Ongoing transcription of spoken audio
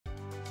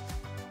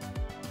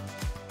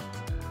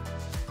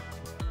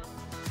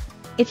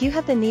If you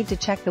have the need to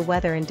check the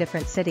weather in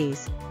different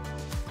cities,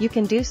 you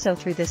can do so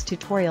through this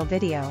tutorial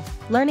video,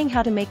 learning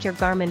how to make your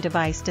Garmin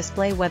device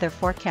display weather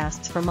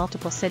forecasts for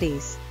multiple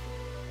cities.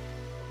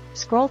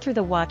 Scroll through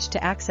the watch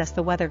to access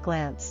the weather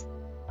glance.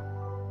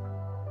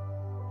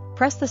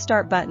 Press the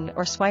Start button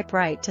or swipe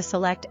right to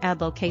select Add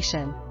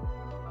Location.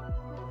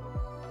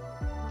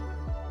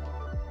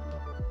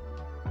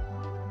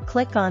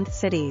 Click on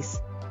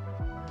Cities.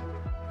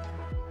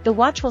 The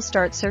watch will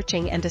start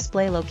searching and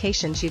display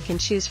locations you can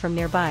choose from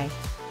nearby.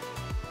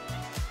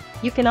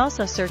 You can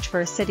also search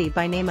for a city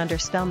by name under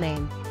Spell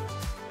Name.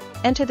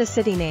 Enter the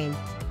city name,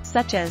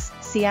 such as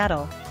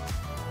Seattle.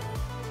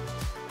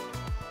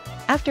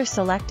 After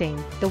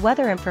selecting, the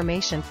weather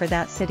information for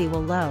that city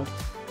will load.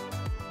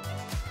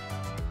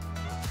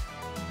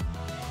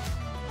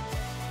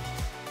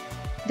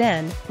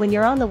 Then, when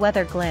you're on the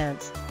weather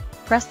glance,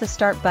 press the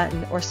Start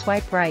button or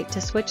swipe right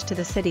to switch to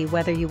the city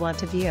weather you want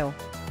to view.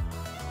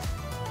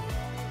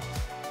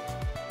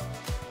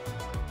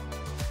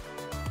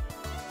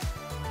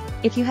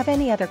 If you have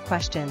any other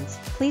questions,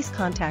 please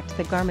contact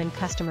the Garmin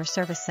Customer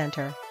Service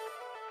Center.